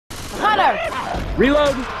Gunner!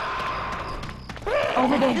 Reload!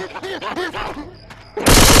 Over there.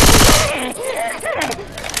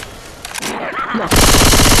 No.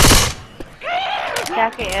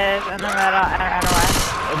 Jackie is in the middle and right away.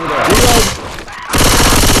 Over there. Reload!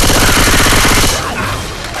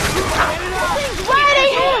 Ready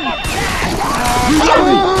him!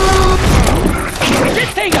 This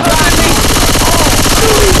thing behind me!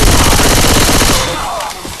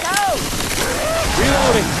 Go!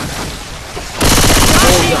 Reloading!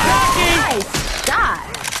 Nice shot!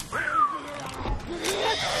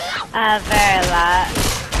 Very lot.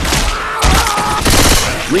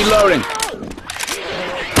 Reloading!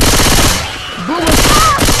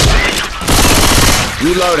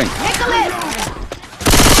 Reloading! Nicholas!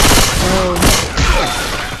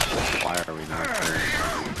 Why are we not there?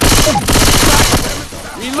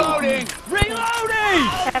 Reloading! Reloading!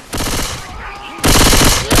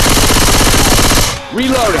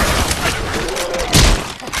 Reloading!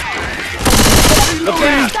 Look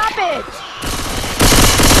out! Stop it!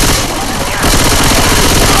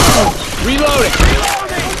 Reloading!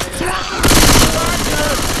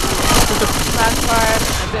 Last part.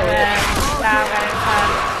 And then now I'm getting fun.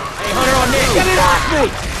 Hey, Hunter on me! Get it off me!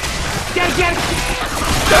 Get it!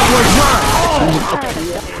 That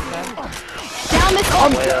Down this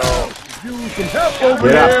hole! You can help over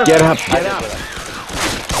there! Get up! Get up!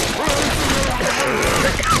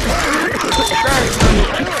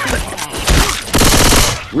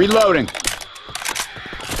 Reloading!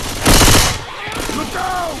 Look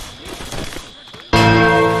out!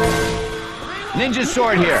 Ninja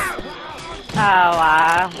sword here! Oh,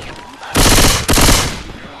 wow.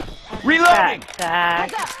 Reloading!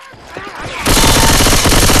 Jack.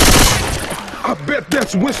 I bet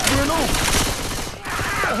that's whispering on.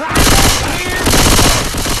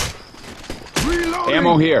 Reloading.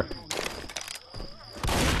 Ammo here.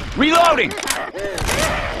 Reloading!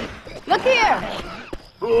 Look here!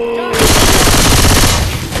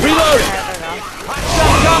 Reloading!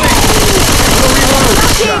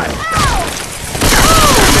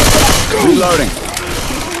 Reloading!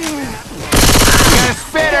 Got a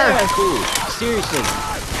spitter! Seriously.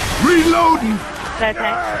 Reloading.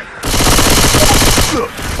 Okay.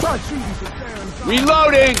 Look, try shooting some damn.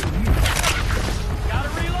 Reloading!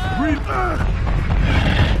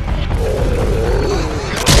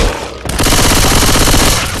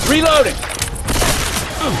 Reloading!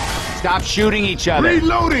 Stop shooting each other.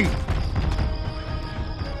 Reloading.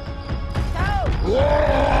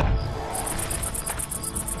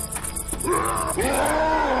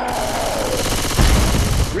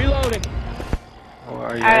 Reloading!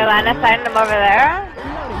 Are we line of sighting them over there?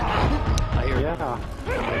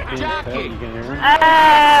 Jockey!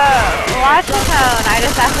 Watch the tone. I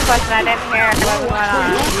just asked a question. I didn't hear what was going on.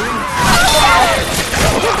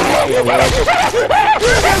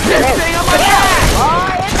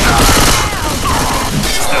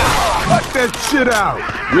 Cut that shit out.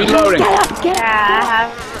 Reloading! Yeah, I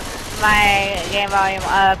have my game volume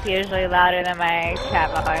up, usually louder than my chat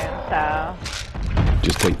volume, so...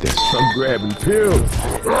 Just take this. I'm grabbing pills.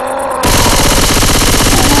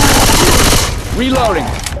 Reloading!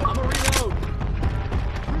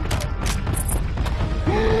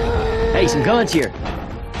 Hey, some guns here.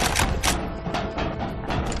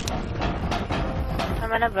 I'm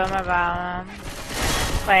gonna boomer bomb him.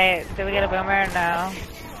 Wait, did we get a boomer or no?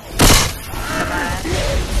 Come on.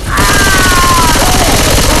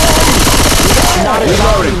 Not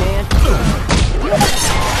reloading, man.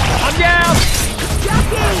 I'm down!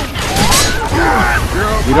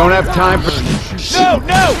 We don't have time for... No,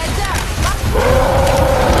 no!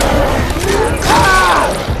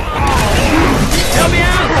 Help me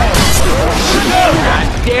out! God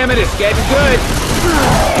damn it, it's getting good!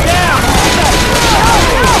 Down!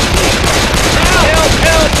 Help!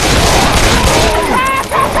 Help!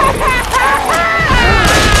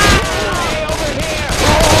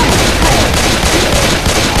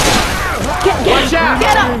 Watch out!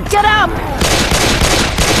 Get up! Get up!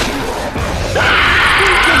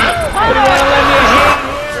 Somebody wanna lend me a hand?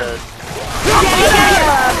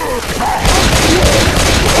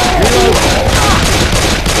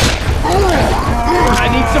 I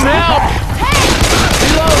need some help!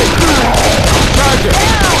 Reload! Charger!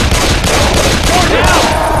 Down!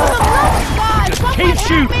 Just keep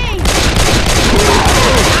shooting!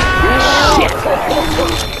 Shit!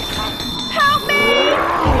 Help me!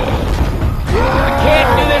 I can't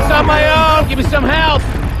do this on my own! Give me some help!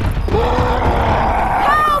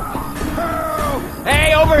 Help!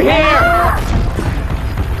 Hey, over here!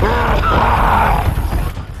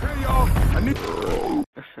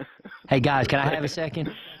 Hey guys, can I have a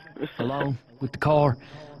second? Alone with the car?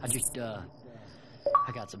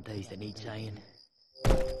 I got some things that need saying.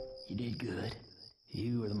 You did good.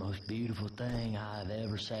 You were the most beautiful thing I've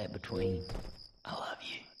ever sat between. I love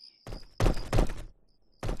you.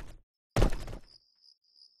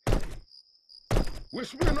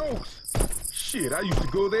 Wishman Oaks. Shit, I used to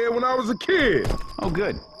go there when I was a kid. Oh,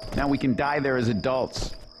 good. Now we can die there as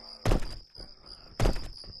adults.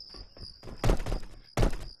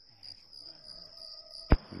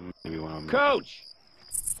 Maybe one of them. Coach!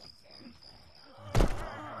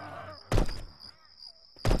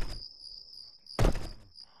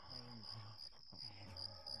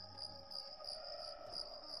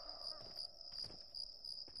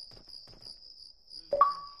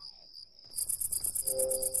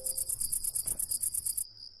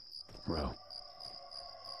 Bro.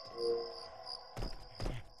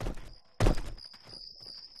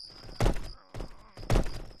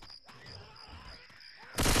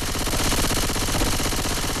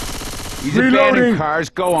 These abandoned cars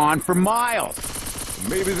go on for miles.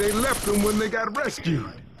 Maybe they left them when they got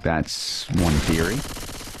rescued. That's one theory.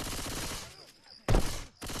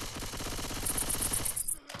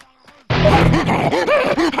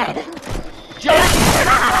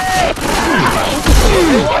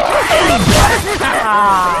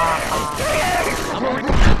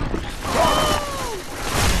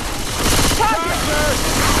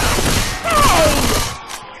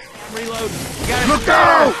 Reload. Look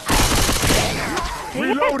out! Did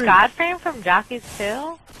you get Godframe from Jockeys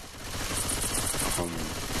too?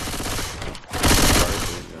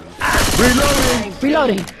 Reloading!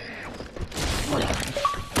 Reloading. Wow.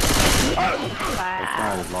 It's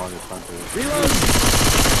not as long as Hunter.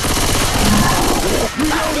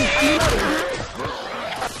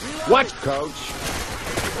 Watch, Coach.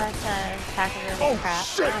 That's packaging crap.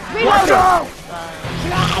 Shit! Watch out!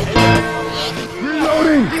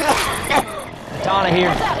 Reloading! Donna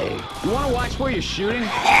here. You want to watch where you're shooting?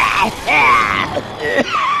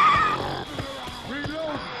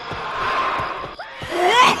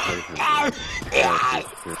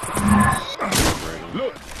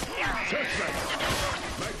 Look!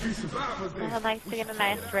 Might be survivors there. I'd like to get a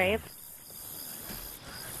nice rape.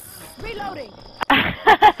 Reloading.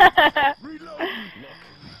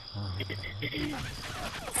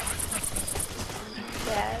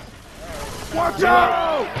 Dead. Watch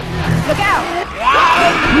out! Look out.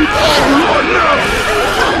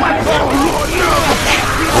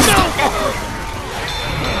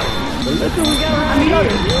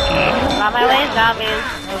 On my way, zombies.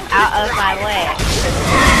 Move out of my way.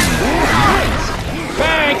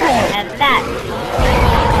 And that.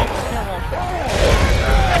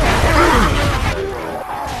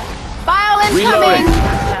 Violence coming.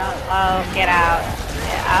 No, oh, get out.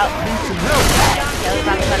 Get out. Kelly's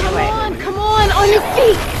on the way. Come on your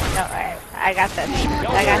feet. Don't worry. I got this.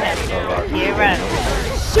 I got this. You run.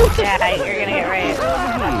 Shoot the Yeah, you're gonna get raped.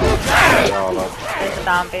 There's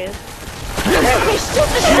zombies. shoot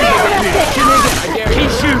the shit out of that thing. I dare you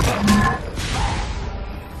shoot.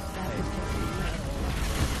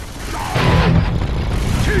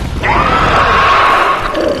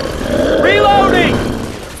 Reloading!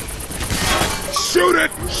 Shoot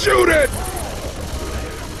it! Shoot it!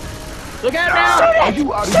 Look out now! Are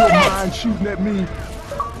you out of your mind shooting at me?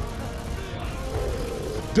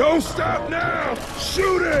 Don't stop now!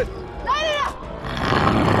 Shoot it! Light it up.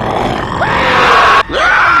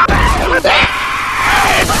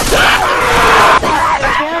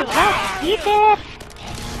 Eat it!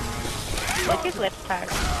 Look at lip card.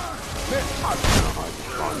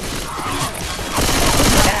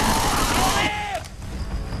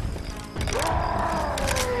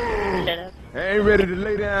 I ain't ready to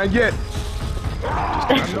lay down yet.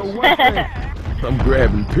 I know one thing. I'm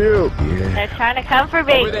grabbing pills. Yeah. They're trying to come for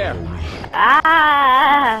me. Over there.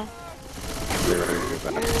 Ah!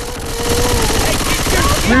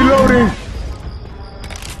 Reloading.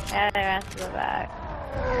 Yeah, they ran to the back.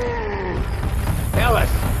 Tell us.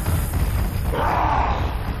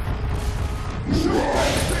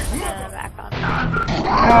 Back on.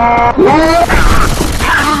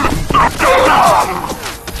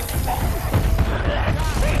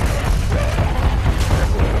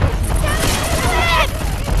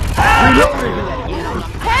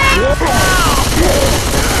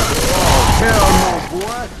 Hell no,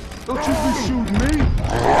 boy. Don't you be shooting me.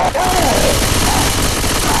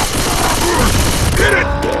 Hit it!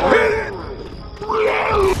 Hit it!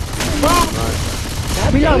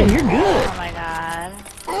 Reloading, you're good. Oh my god.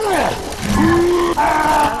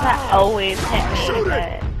 That always hit me, but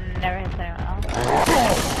never hits anyone else.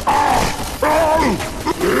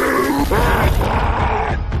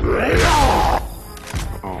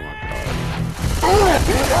 Oh my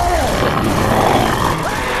god.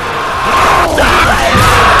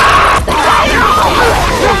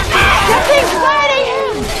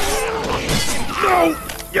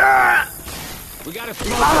 Yeah! We gotta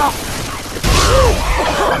smoke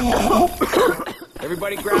it.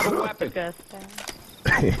 Everybody grab a weapon.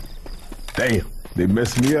 Damn, they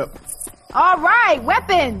messed me up. All right,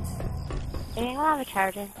 weapons. You think we'll have a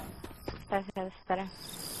charger? That's better.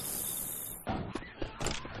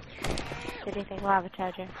 Do you think we'll have a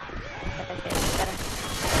charger? That's better.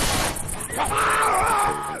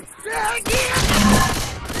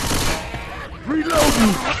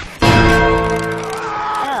 Reloading!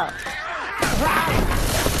 Oh.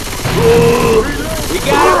 We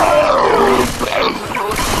got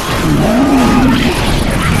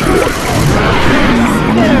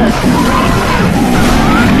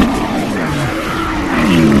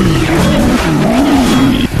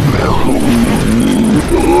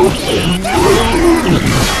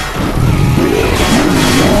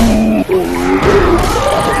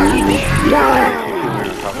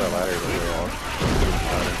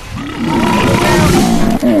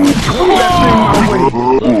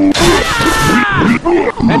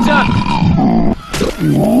Heads up!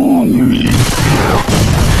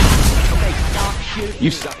 You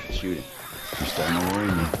suck at shooting. You're starting to worry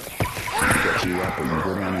me. Get you up and you go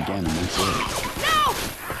down again and that's it.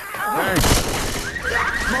 Thanks.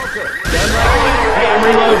 Smoker! Stand right. Hey, I'm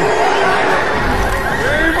reloading.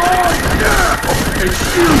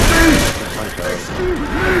 Excuse me!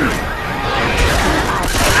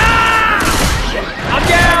 I'm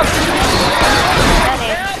down!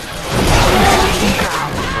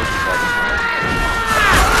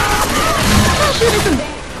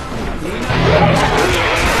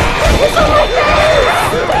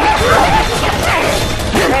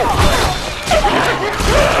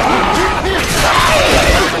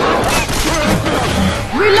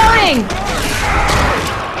 Reloading.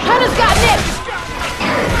 How does got nipped?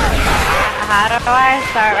 How do I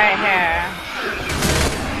start right here?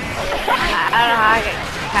 I don't know how I get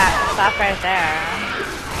stop right there.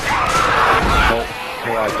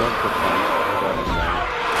 Hey, I don't put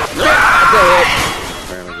That's a hit.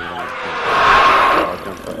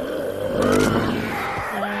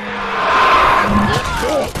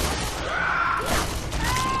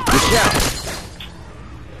 Good shot.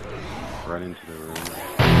 Run into the room.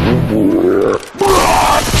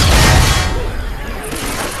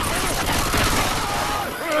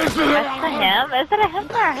 That's a him? Is it a him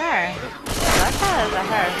or a her? I thought it was a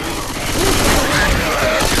her.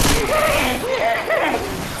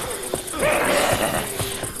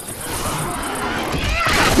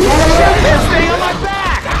 This thing on my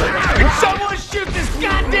back! Someone shoot this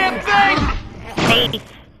goddamn thing! Hey.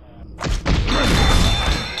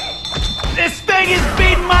 This thing is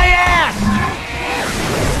beating my ass!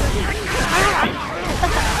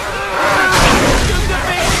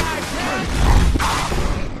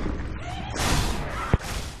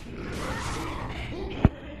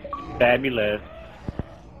 Fabulous.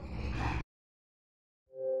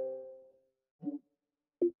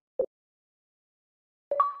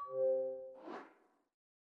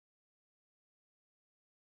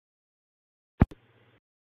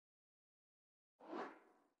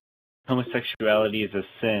 Homosexuality is a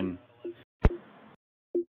sin.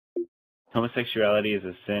 Homosexuality is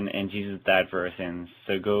a sin, and Jesus died for our sins.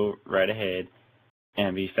 So go right ahead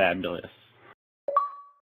and be fabulous.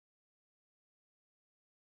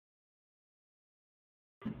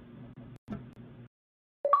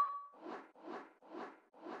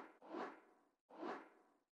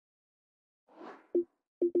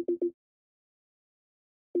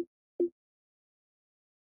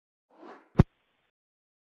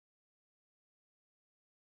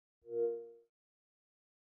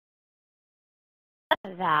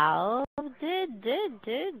 Valve did. Did.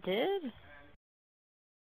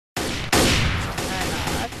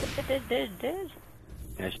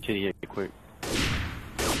 Yeah, shit, hit quick.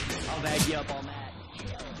 I'll bag you up on that.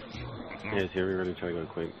 Yeah, see, everybody try to go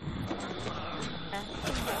quick.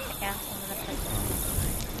 Yeah, I'm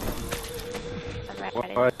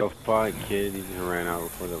ready. What the fuck, kid? You just ran out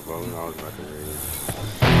before the vote. I was about to read it.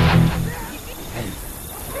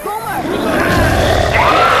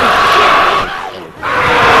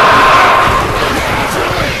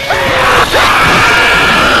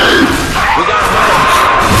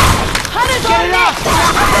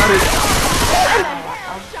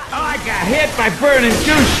 I got hit by burning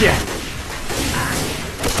goose shit!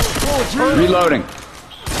 Reloading.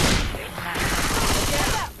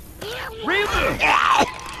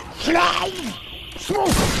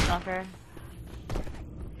 Smoker.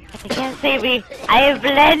 They can't see me. I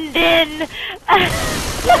blend in.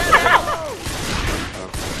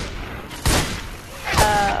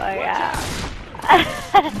 Oh yeah.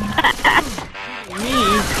 Me?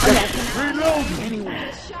 Reloading.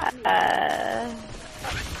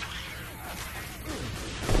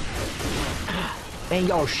 And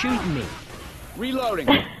y'all shooting me. Reloading.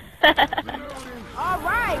 All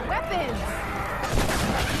right, weapons.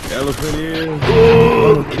 Elephant in.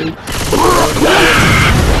 Okay.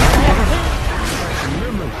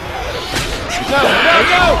 Go, go,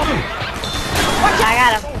 go! I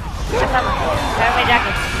got him. Cover me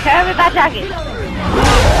jockey. Cover me by jockey.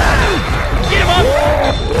 Get him up!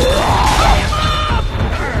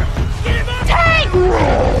 Tank!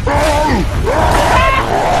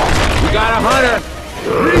 We got a hunter!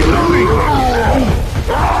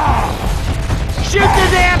 Shoot the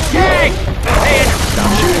damn tank! Hey,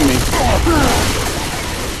 stop shooting me.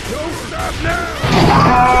 Don't stop now.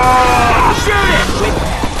 Shoot it!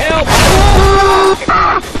 Help!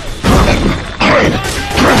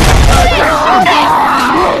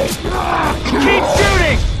 Keep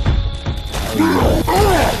shooting!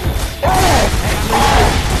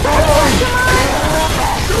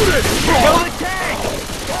 Shoot it. Kill the tank!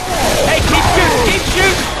 Hey, keep shooting! Keep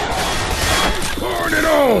shooting! Pouring it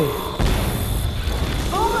on.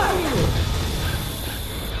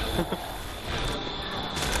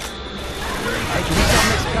 Hey, can we sell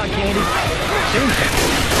Mexican candy?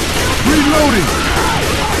 Reloading.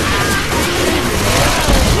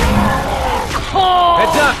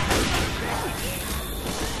 Heads up!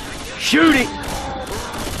 Shoot it!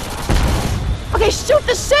 Okay, shoot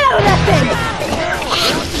the shit out of that thing!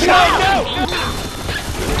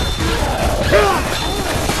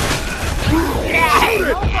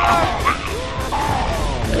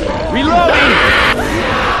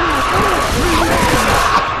 Reloading!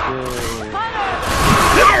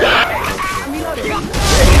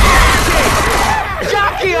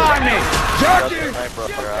 Jockey on me! Jockey. Okay, that's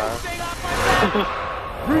better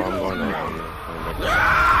than that.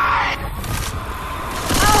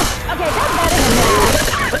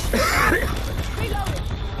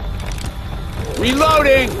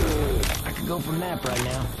 Reloading! I could go for a nap right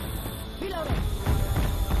now.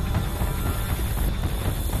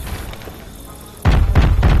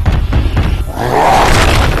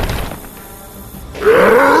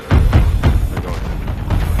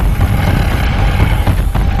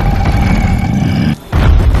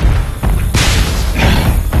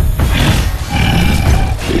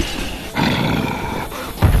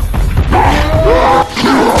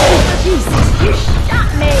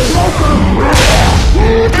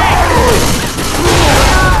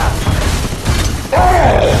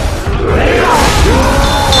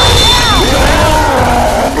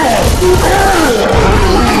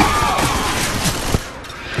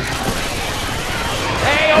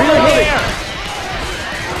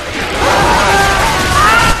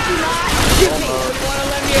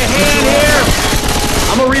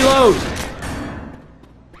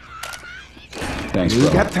 Thanks, We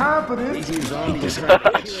bro. got time for this.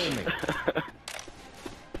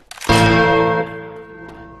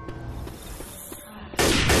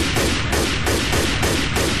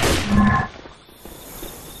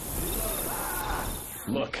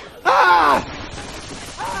 Look.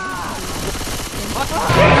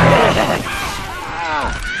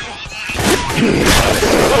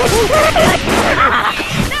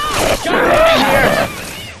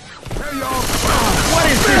 What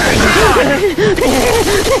is this?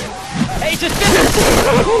 Hey, just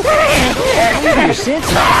Your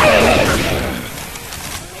senses.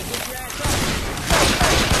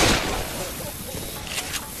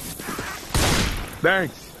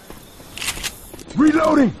 Thanks.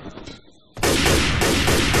 Reloading.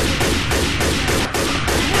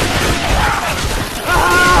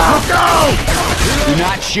 Look out! Do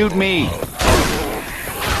not shoot me.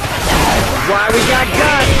 Why we got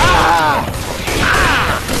guns?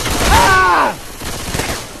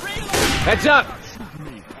 Heads up.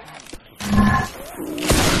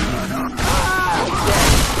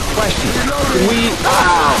 Question. Can we...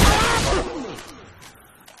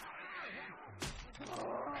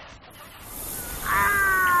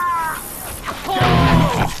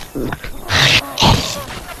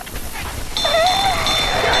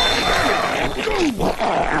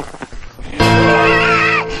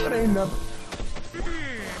 That ain't nothing.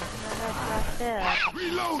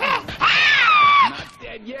 Not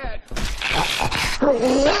dead yet.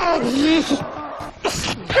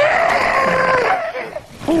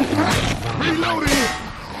 Reloading.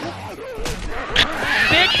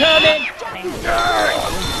 Big coming.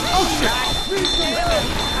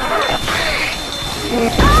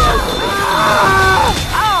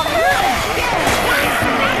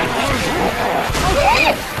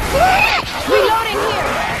 Reloading here!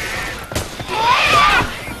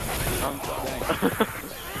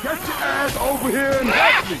 Get your ass over here and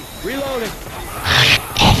help me. Reloading.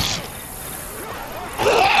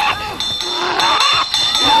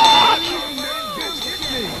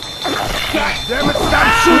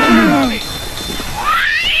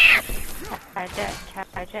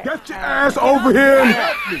 Your ass over here and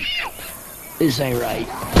help me. This ain't right.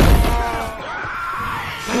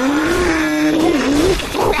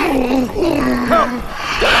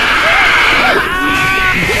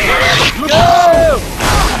 Go!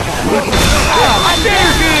 I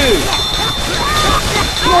dare you!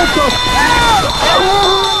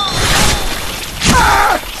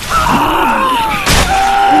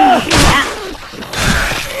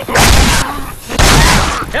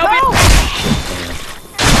 Help me!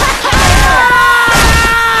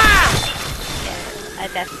 A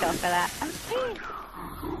death kill for that.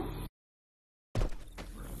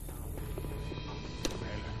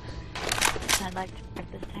 I'd like to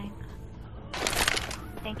break this tank.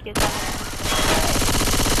 Thank you, Governor.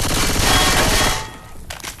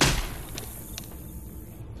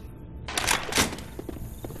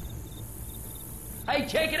 Hey,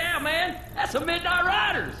 check it out, man. That's some Midnight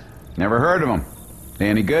Riders. Never heard of them. They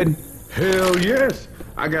any good? Hell yes.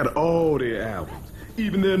 I got all their albums.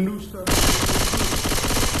 Even their new stuff.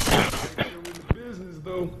 They're in the business,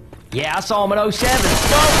 though. Yeah, I saw him in 07.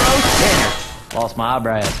 Smoke roast dinner. Lost my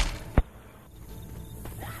eyebrows.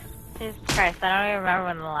 Jesus Christ, I don't even remember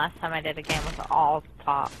when the last time I did a game with all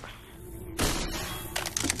talks.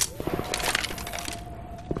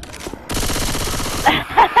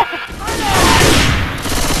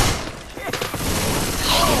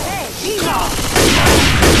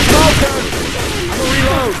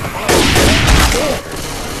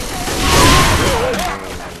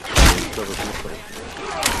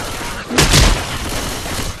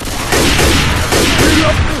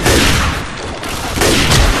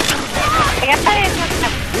 I guess I didn't put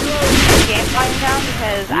the game volume down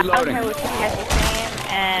because I don't hear what you guys are saying,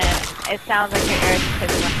 and it sounds like your ears are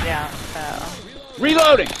picking up down, so...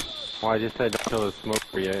 Reloading! Well, I just said don't kill the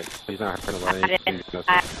smoker yet. He's not heard about I anything.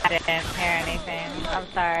 didn't hear anything. I'm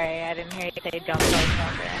sorry, I didn't hear you say don't kill a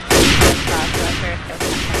smoker.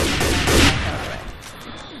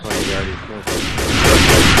 Oh, you already smoked.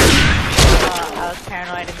 Well, I was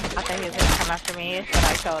paranoid and thought that he was gonna come after me, so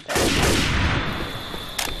I killed him.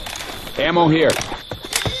 Ammo here.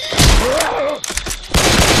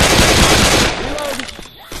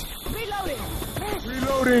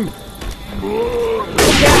 Reloading.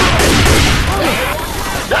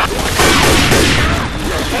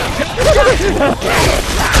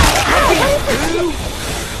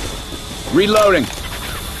 Reloading.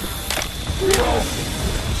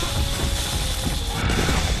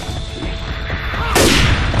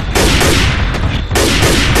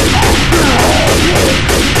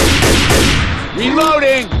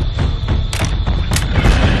 Reloading!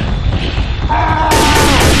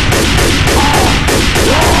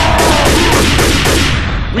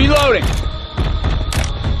 Reloading!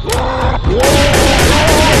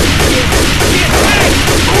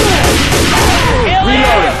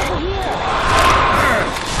 Reloading!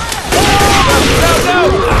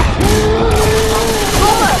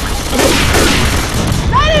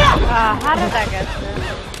 How did that get through?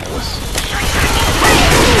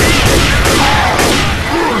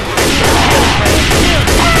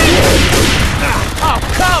 Oh,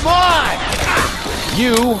 come on!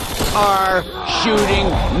 You are shooting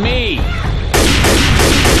me!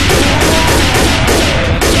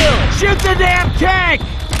 Shoot the damn tank!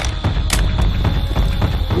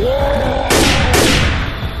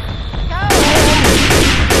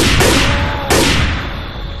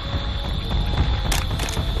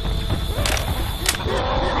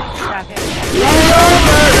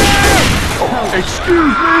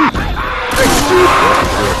 Excuse me! Excuse me!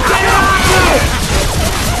 Get off!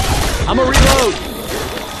 I'ma reload!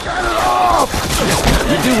 Get it off!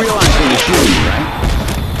 You do realize when you're shooting, right?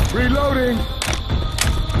 Reloading!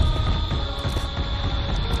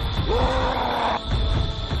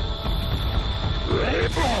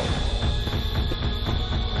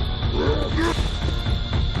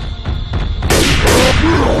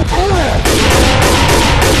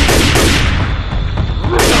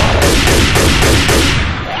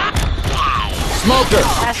 Smoker!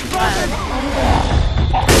 That's fun.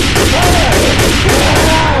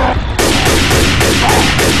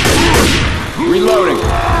 Reloading!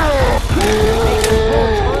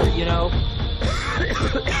 You know.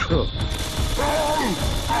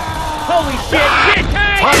 Holy shit! Shit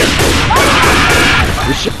tank!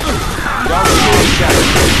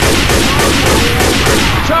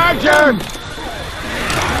 Charger!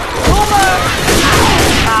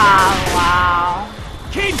 Oh, wow.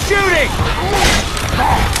 Keep shooting!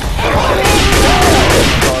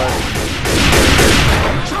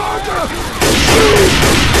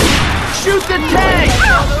 Shoot the tank!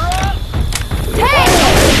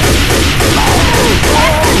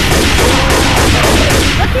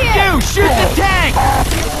 Look here!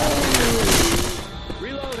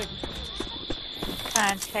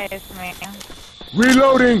 trying to chase me.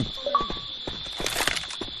 Reloading! I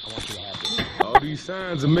want you to have this. All these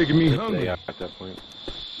signs are making me hungry. Yeah, at that point.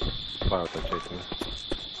 Fire with that chasing.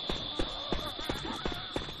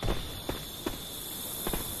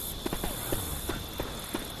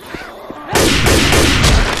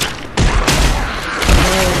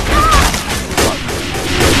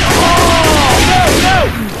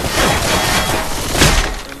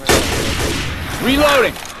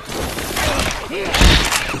 Reloading!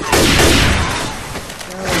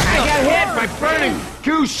 I got hit by burning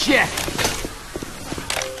goose shit!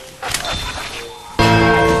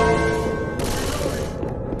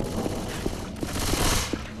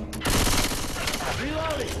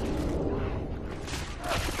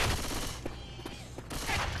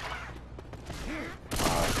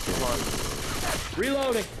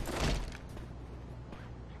 Reloading!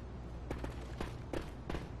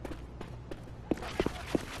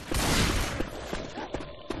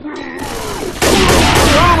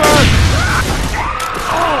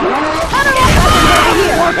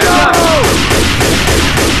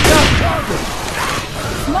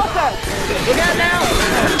 Look out now!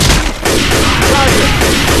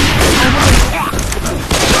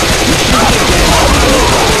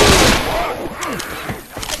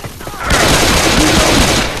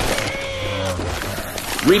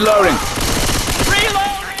 Reloading!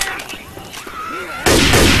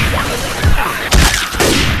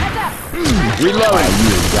 Reloading!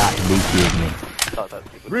 You have got to be kidding me.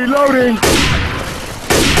 Reloading!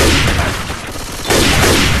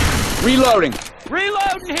 Reloading!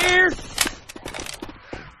 Reloading here!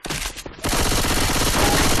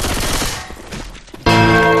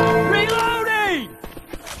 Reloading!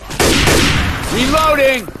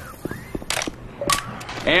 Reloading!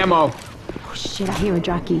 Ammo! Oh shit, I hear a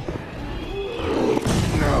jockey.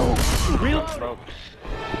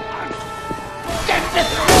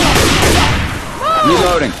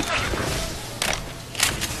 Reloading!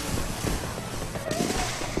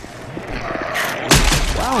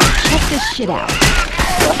 Whoa, check this shit out.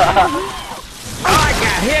 I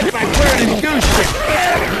got hit by burning goose shit!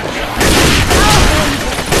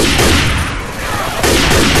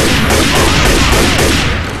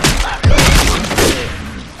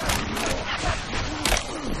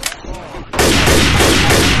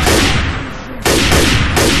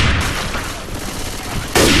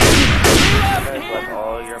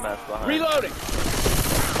 Reloading!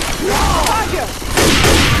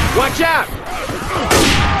 Watch out!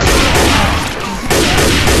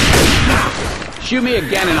 Shoot me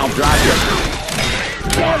again and I'll drop you.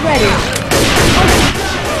 Get ready.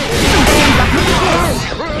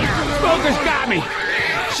 Smoker's got me!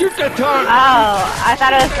 Shoot the target! Oh, I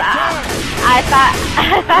thought it was. I thought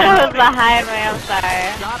it was behind me. I'm sorry.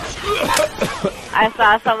 I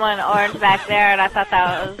saw someone orange back there, and I thought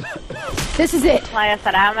that was. This is it. Like I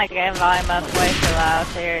said, I'm like getting volume up way too loud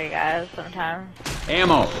to hear you guys sometimes.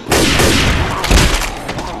 Ammo.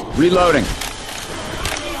 Reloading.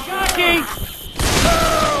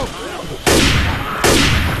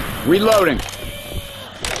 Reloading.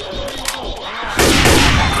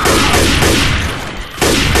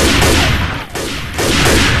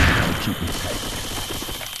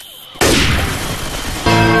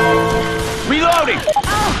 Reloading.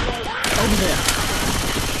 Over there.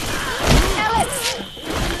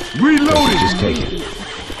 Reloading! Just take it.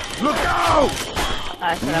 Look out! I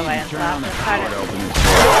should have waited until after started.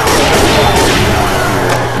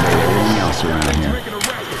 Everything else around here.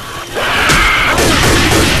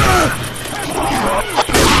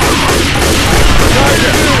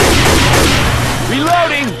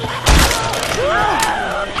 Reloading!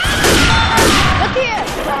 Look here.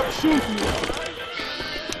 Shit.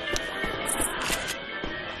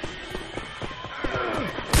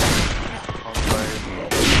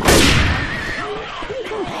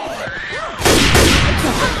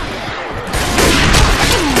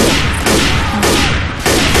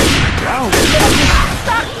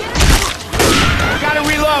 Gotta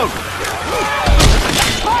reload!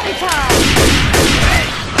 Party time.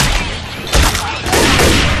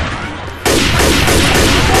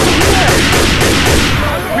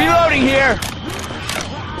 Reloading here!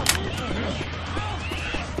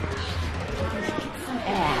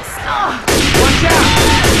 Watch out!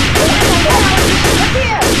 Look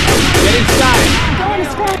here. Get inside! Going to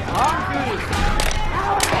scrap.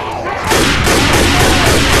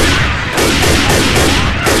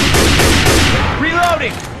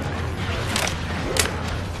 Reloading!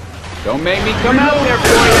 Don't make me come out there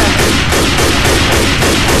for you!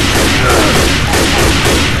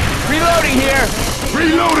 Reloading here!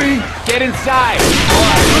 Reloading! Get inside!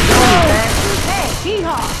 Hey,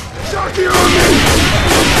 hee-haw. Jockey on me!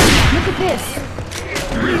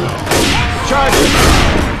 Charger!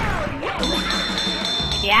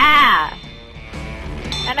 Yeah!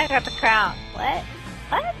 And I got the crown. What?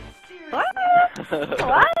 What? What?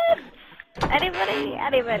 What? Anybody?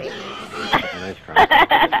 Anybody? Nice crown.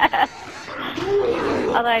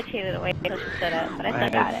 Although I cheated away till she stood up, but I still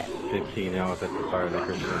got it. 15, I was at the start of the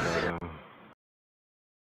Christian right now.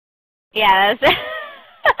 Yeah, that's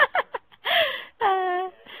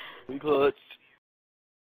We clutched.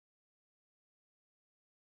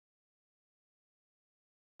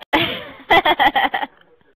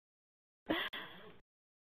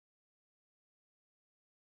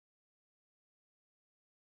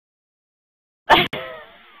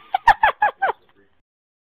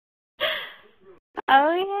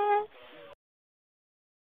 Oh yeah.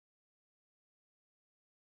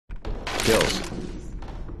 Kills.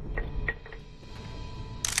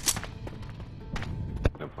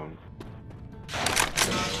 No phone.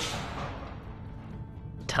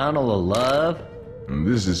 Tunnel of love?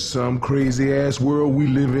 This is some crazy ass world we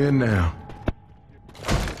live in now.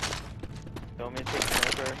 You want me to take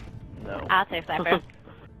sniper? No. I'll take sniper.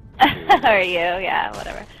 Or you, yeah,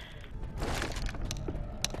 whatever.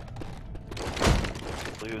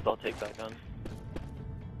 Blues, I'll take that gun.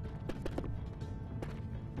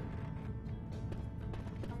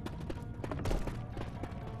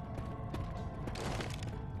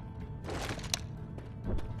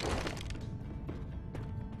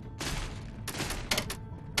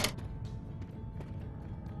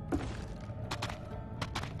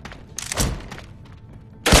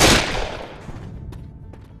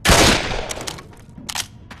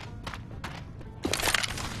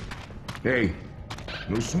 Hey,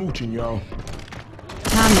 no smooching, y'all.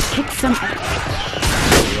 Time to kick some.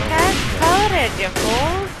 Get coded, you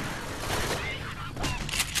fools.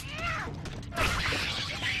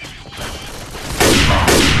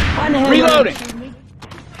 Reloading!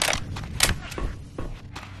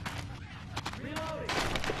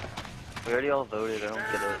 We already all voted, I don't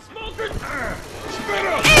get it.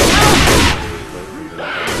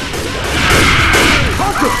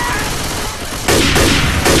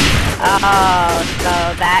 Oh, so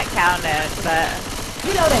that counted, but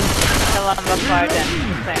the one before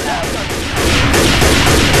didn't say that.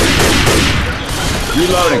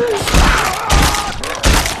 Reloading!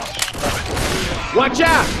 Watch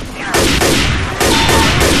out!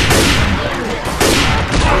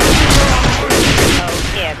 Oh,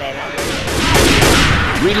 yeah, baby.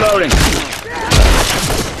 Reloading!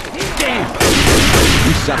 Damn!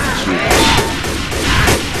 You substitute.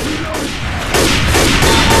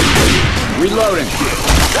 Reloading!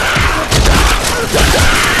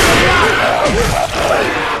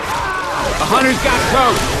 The hunter's got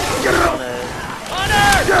coat! Hunter!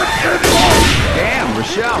 Damn,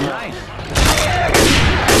 Rochelle, nice.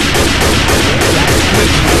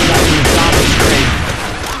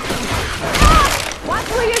 Watch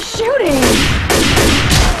where you're shooting!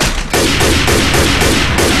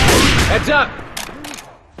 Heads up!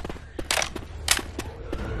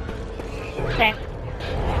 Okay.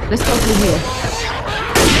 Let's go through here.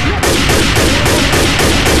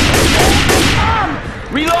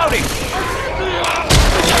 Reloading!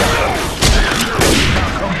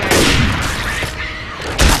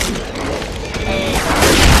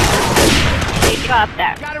 You go up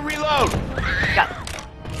there. Gotta reload! Go.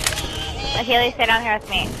 Achilles, stay down here with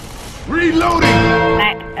me. Reloading!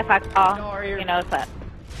 If I call, you know what's up.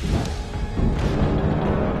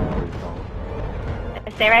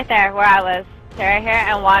 Stay right there where I was. Stay right here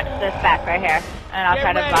and watch this back right here. And I'll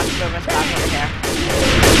try to block the movement block over here.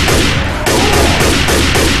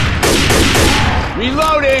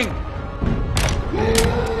 Reloading!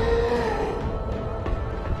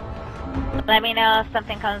 Let me know if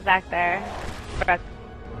something comes back there. There's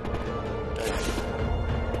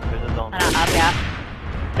a zone. And I'll help you out.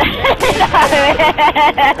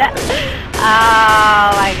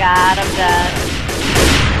 Oh my god, I'm done.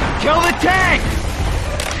 Kill the tank!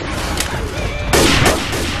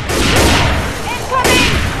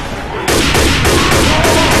 Incoming!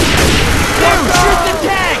 Dude, shoot the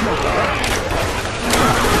tank!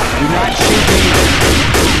 Do not shoot me!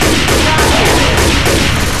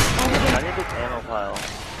 I need this ammo pile.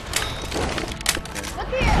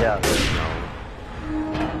 Yeah, there's no.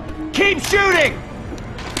 Keep shooting!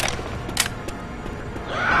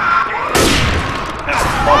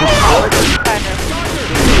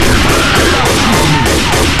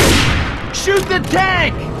 Shoot the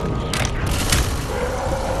tank!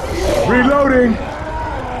 Reloading!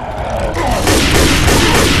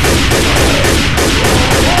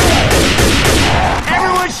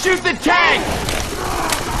 Everyone shoot the tank!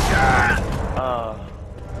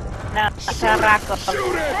 No, Caraco.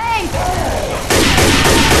 Hey!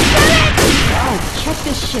 Oh, check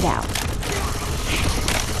this shit out.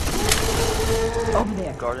 Over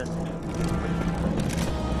there. Garden.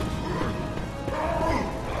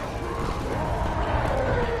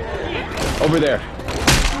 Over there.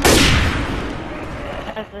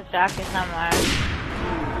 There's a jockey somewhere.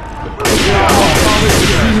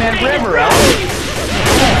 Cement River, Al.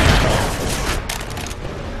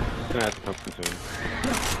 Gonna have to come soon.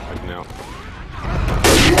 Like now.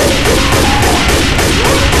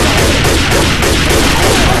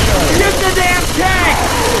 Get the damn tank!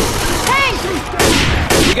 Tank!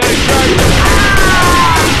 We gotta charge it!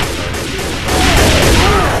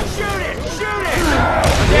 Shoot it! Shoot it!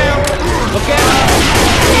 Look out!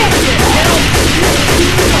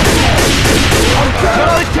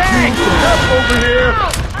 Kill the tank! Up over here!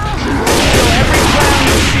 Kill every clown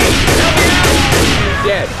you see! Help me out!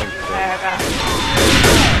 Dead.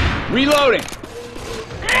 Reloading!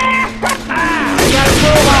 We gotta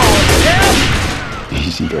move on! Help!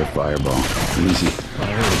 Easy there, Fireball. Easy.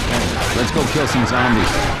 Let's go kill some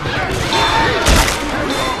zombies.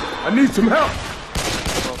 I need some help!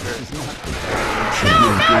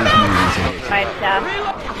 My stuff.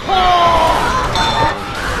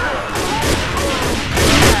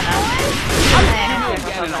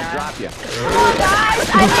 I'll drop you. Oh, guys,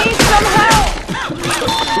 I need some help!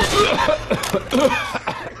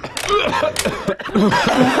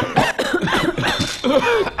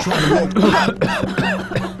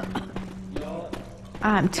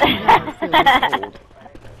 I'm too old.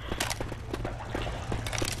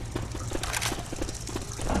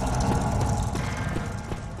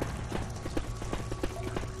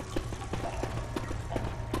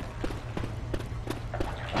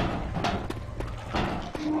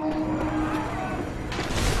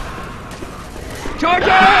 Charge it!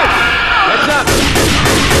 Heads up!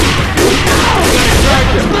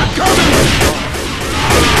 Charge it!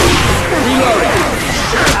 Reloading!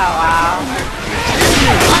 Oh wow.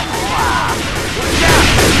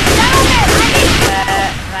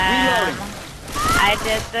 I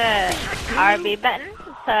did the RB button,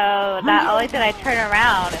 so not only did I turn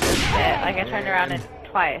around and just hit, like I turned around it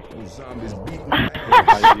twice.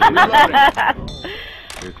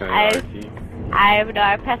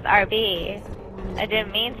 I pressed RB. I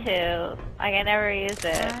didn't mean to. Like I never used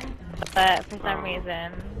it, but for some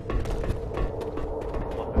reason.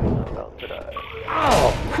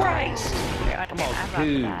 Oh, Christ! Come on,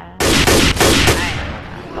 dude. I'm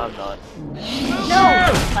not.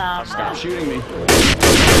 No! Stop shooting me.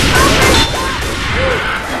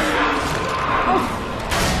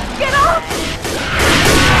 Get off!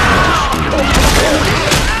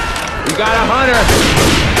 We got a hunter!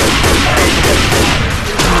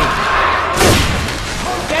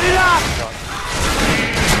 Get it up!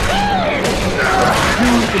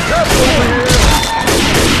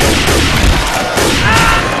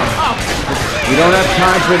 We don't have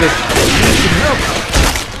time for this.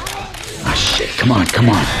 Ah, shit. Come on, come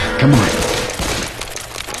on, come on.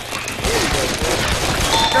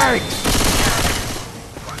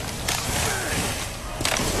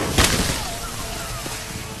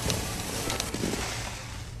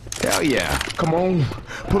 Hell yeah. Come on.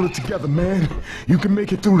 Pull it together, man. You can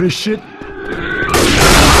make it through this shit.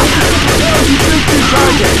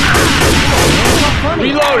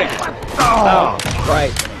 Reloading! Oh,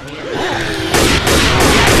 right.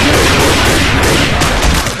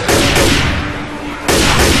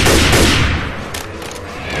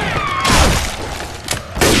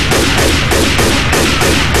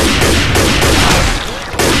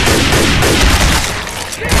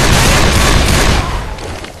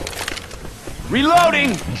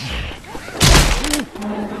 Reloading!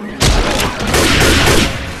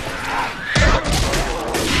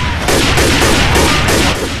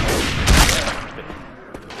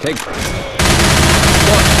 Take.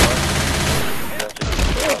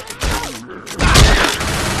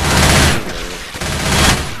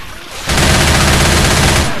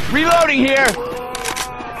 Reloading here!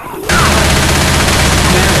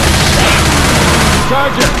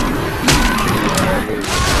 Charger!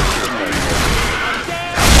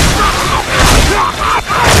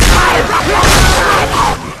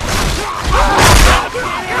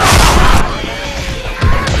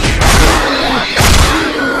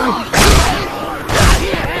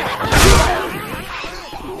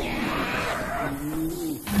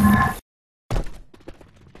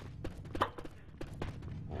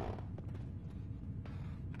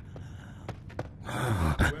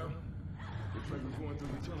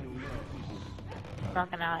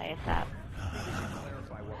 Smoking out ASAP.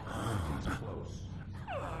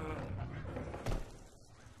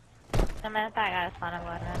 I meant that guy's fun of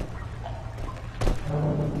one.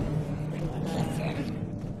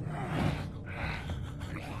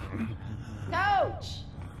 Coach!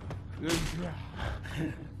 You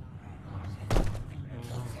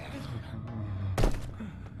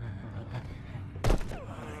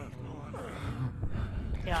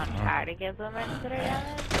want to try to give them into their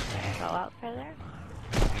damage? Go out further?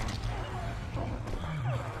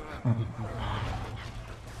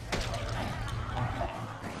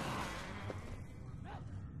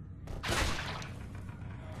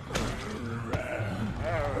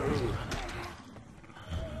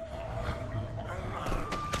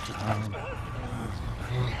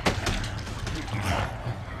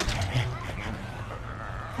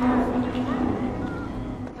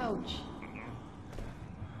 Coach.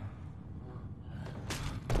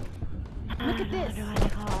 Look at this. What do I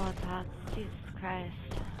call that? Jesus Christ.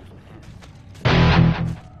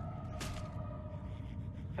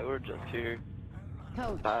 Hey, we're just here.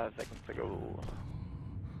 Coach. 5 seconds ago.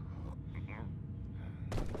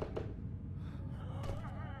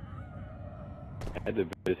 I had the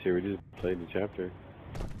best here. We just played the chapter.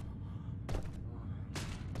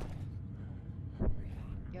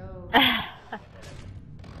 Yo.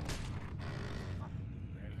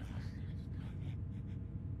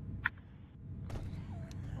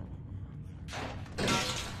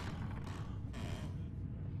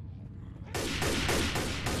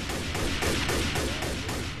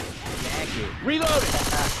 Reload it!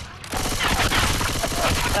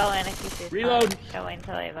 Go in if you see Reload. some. Go in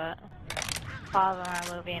until they vote. All of them are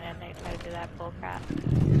moving and they try to do that bull crap.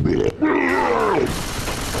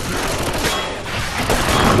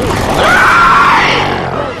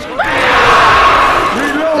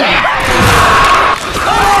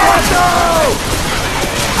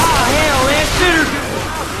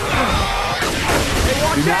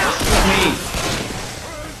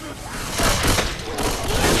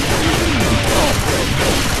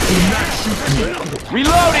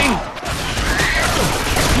 Reloading!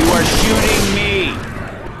 You are shooting me!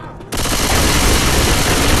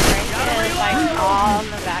 It's like all in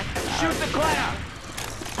the back of the Shoot the clown!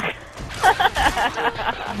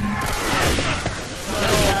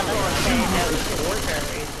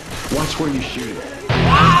 Watch where you shoot it.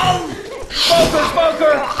 Smoker!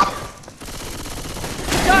 Smoker!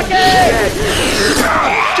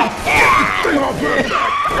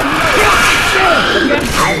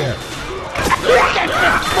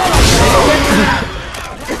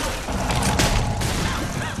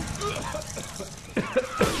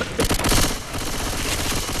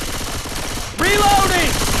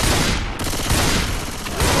 Reloading!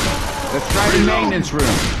 Let's try the maintenance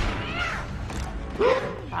room.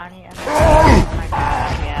 Bonnie, oh my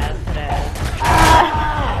god, yes it is.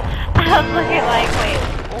 I was looking like, wait,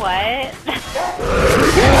 what?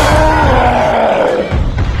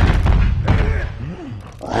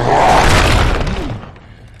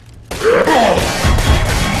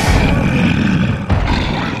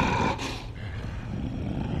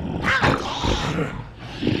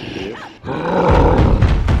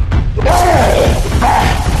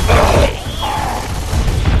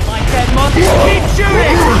 Like that monkey! Keep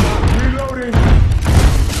shooting! Reloading.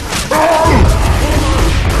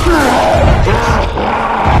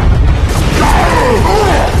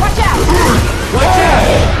 Watch out! Watch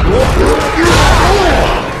out!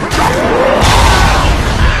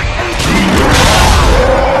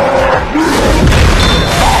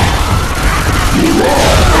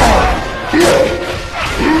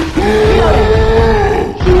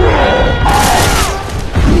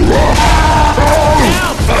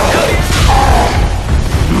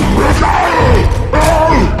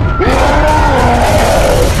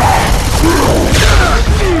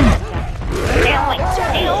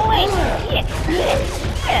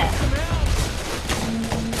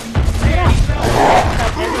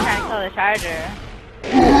 The charger.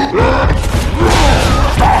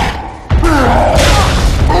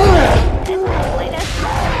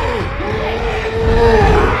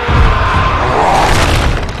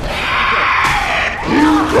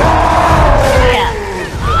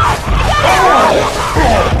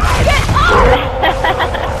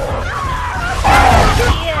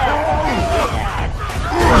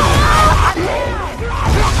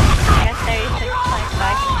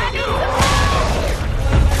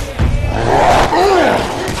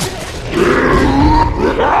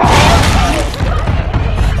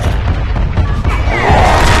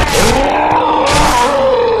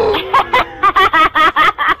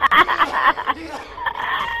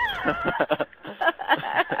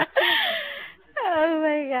 Oh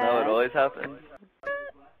my god. That would always happen.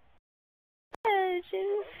 Oh,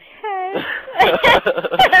 Jesus Christ.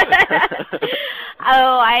 Oh,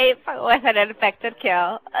 I with an infected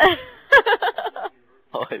kill.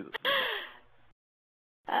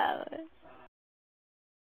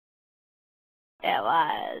 It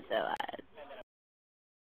was.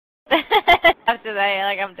 After that,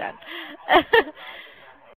 like, I'm done.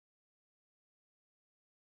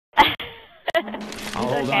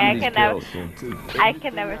 Okay, I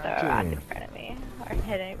can never throw a rock in front of me or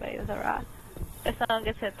hit anybody with a rock. If someone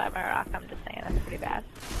gets hit by my rock, I'm just saying that's pretty bad.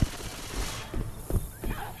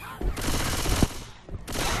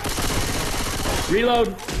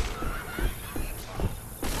 Reload.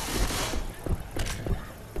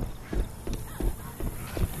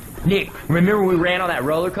 Nick, remember we ran on that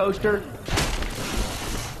roller coaster?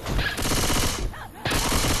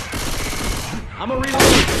 I'm a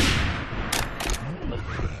reload.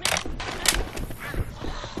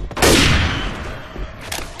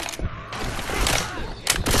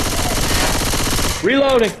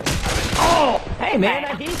 Reloading. Oh, hey man,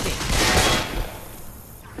 that hit me.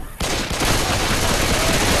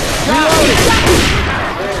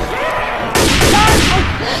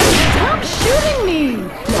 Stop shooting me!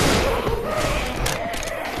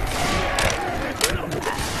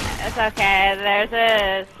 It's okay. There's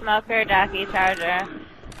a smoker jockey charger.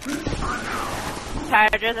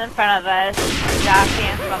 Charger's in front of us. Jockey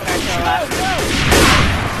and smoker to the left.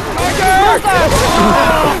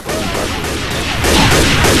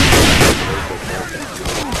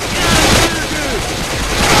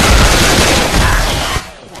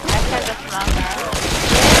 I said the smoker.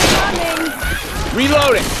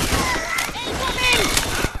 Reloading.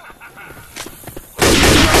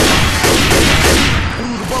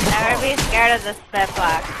 Never be scared of the spit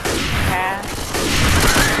box. Okay?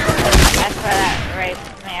 That's where that rapes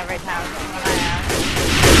me every time.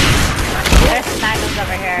 There's magnums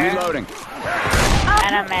over here. Reloading.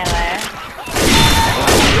 And a melee.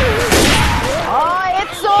 Oh,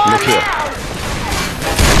 it's on now!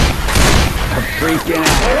 I'm freaking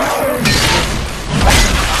out.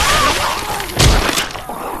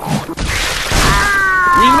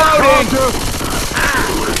 Reloading!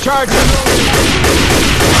 Charging!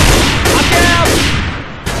 I'm down!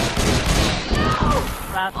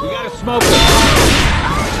 We got a smoker.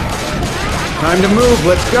 Time to move,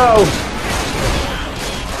 let's go!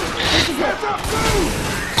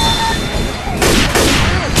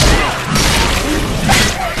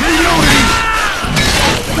 Reloading!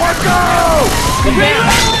 Let's go!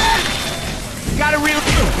 Gotta reload!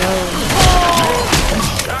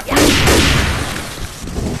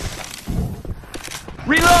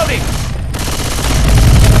 Reloading!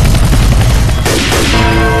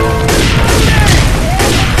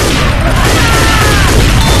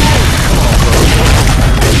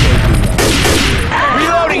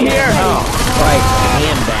 Reloading here! Oh, right,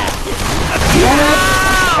 hand back.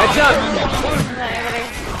 Heads up!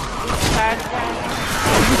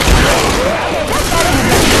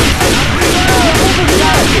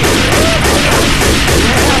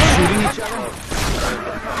 Shooting each other?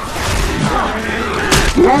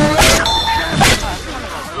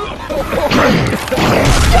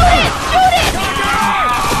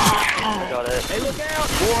 Got it. Hey, look out!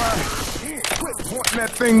 Boy! Quit pointing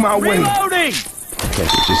that thing my way. Reloading!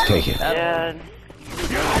 Take it, just take it. Yeah.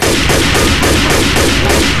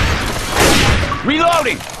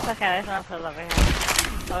 Reloading! It's okay, there's no pull over here.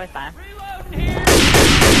 It's always fine.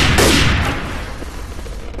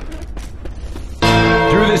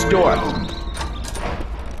 Through this door.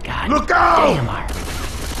 God Look out! damn,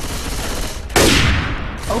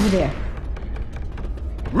 Over there.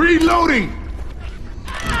 Reloading!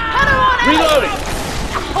 Reloading!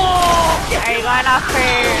 Are you going off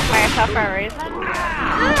by yourself for a reason?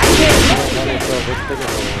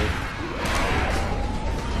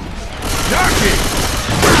 Jockey!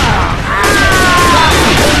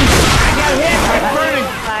 I got hit! I'm burning!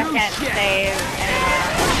 I can't save anymore.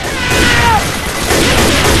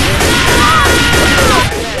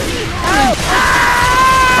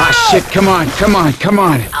 Ah, shit, come on, come on, come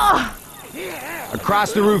on.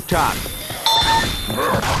 Across the rooftop.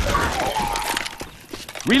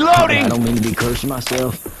 Reloading! I don't mean to be cursing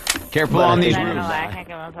myself. Careful on these I don't know roofs. why I can't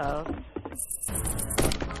give him a pose.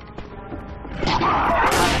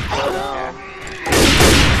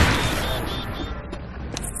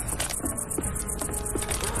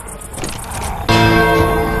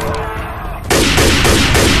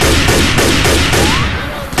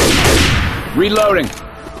 Reloading.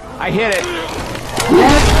 I hit it.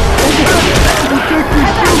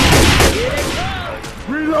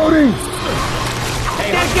 Reloading!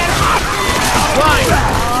 Hey, get him up! Flying!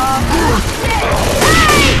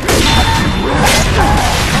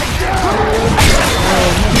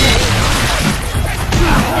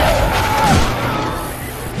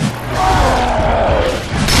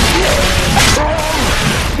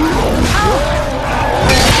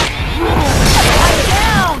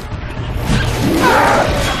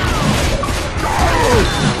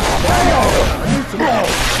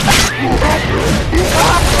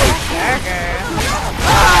 trigger.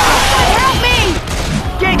 Help me!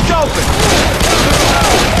 Gates open!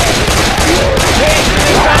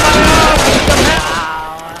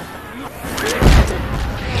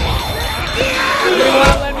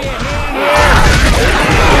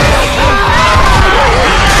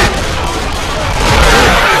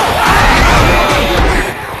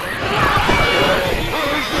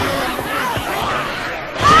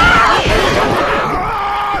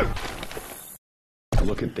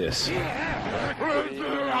 Look at this.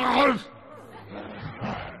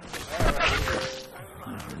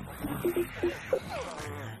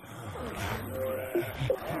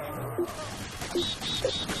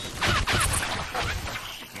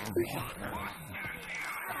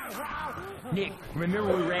 Nick,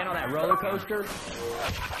 remember we ran on that roller coaster?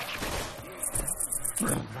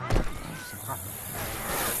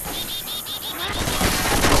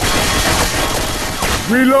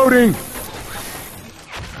 Reloading!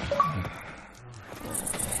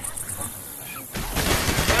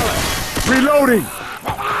 Reloading!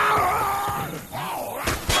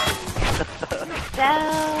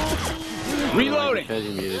 Reloading! Because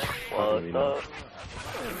you muted. What's up?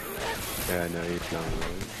 Yeah, no, he's not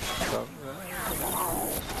reloading. Stop.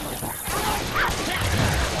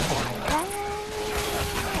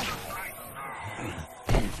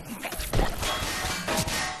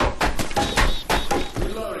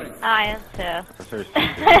 I am too. That's her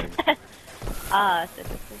stupid. Oh, so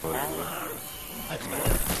this is bad.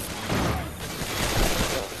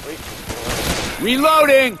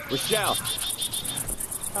 Reloading! Rochelle!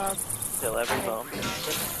 Kill every bomb.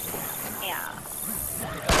 Yeah.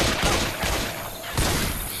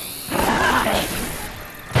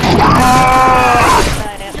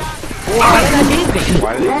 Why did I need this?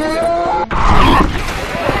 Why did they do that?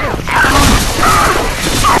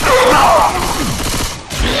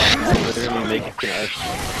 Literally making us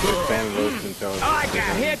expand loads until I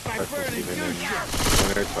got hit by burning when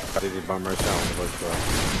they're supposed to bomb ourselves.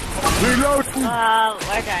 Reload! We're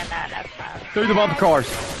going that next time. Through the bumper cars.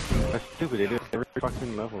 That's stupid, they do it every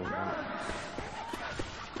fucking level.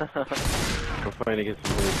 We're fighting against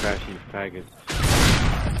some really trashy faggots.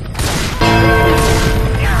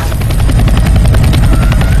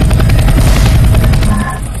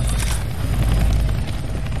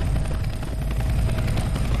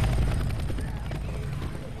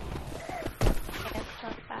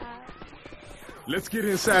 Let's get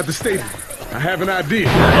inside the stadium. I have an idea.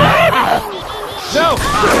 No!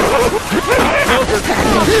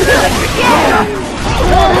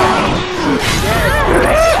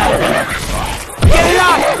 Get it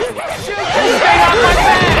up! Stay off my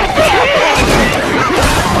back!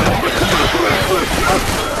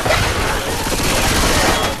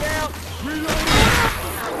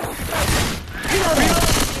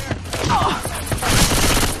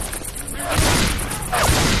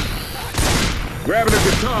 Grabbing a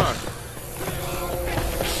guitar.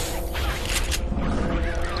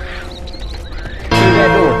 Through that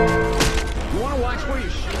door. You wanna watch where you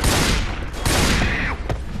shoot?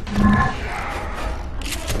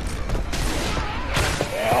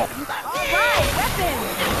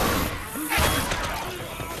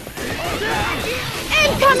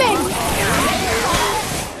 Incoming!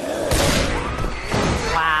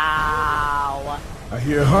 Wow. I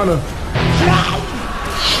hear Hunter.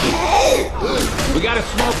 We got a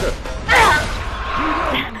smoker.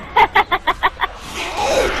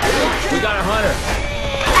 We got a hunter.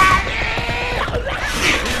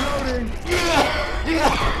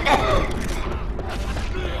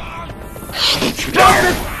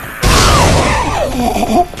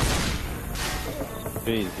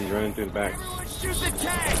 Jeez, he's running through the back. Shoot the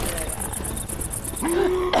tank!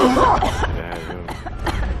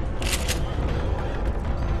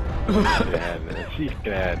 She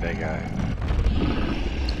could have had that guy.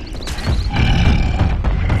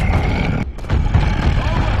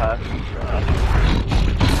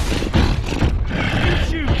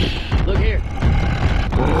 Look here.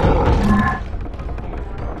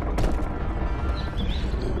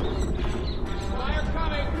 Fire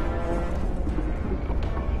coming.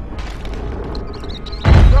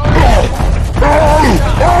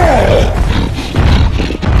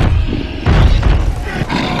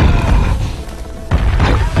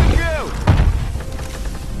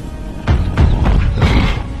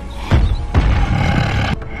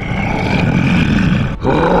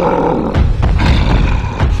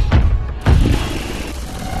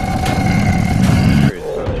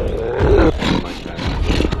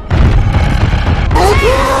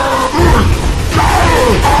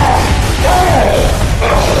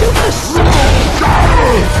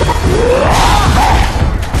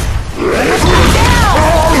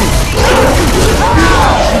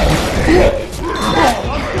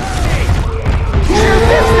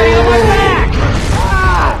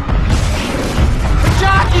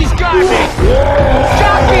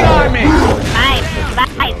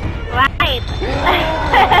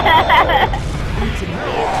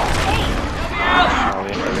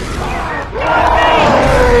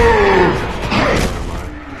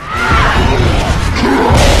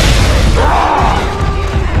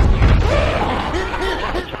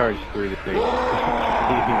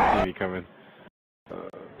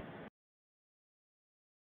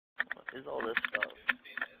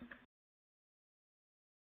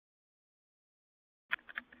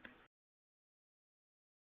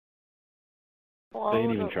 Well, They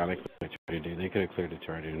didn't even try to clear the charger, dude. They could have cleared the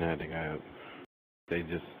charger and had the guy up. They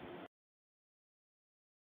just...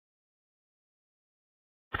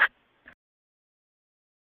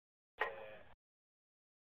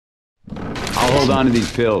 I'll hold on to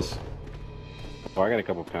these pills. Oh, I got a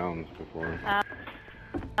couple pounds before. I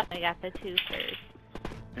got the 2 first.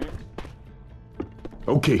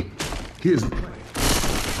 Okay, here's the plan.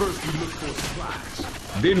 First we look for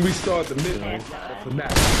supplies. Then we start the midnight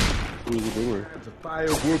fanatic. Who's the doer? There's a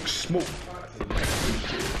fireworks smoke.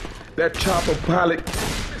 That chopper pilot.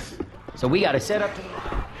 So we gotta set up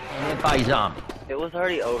and then fight zombie. It was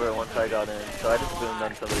already over once I got in, so I just boomed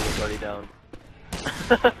until he was already down.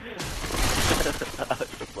 I was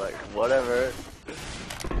just like, whatever.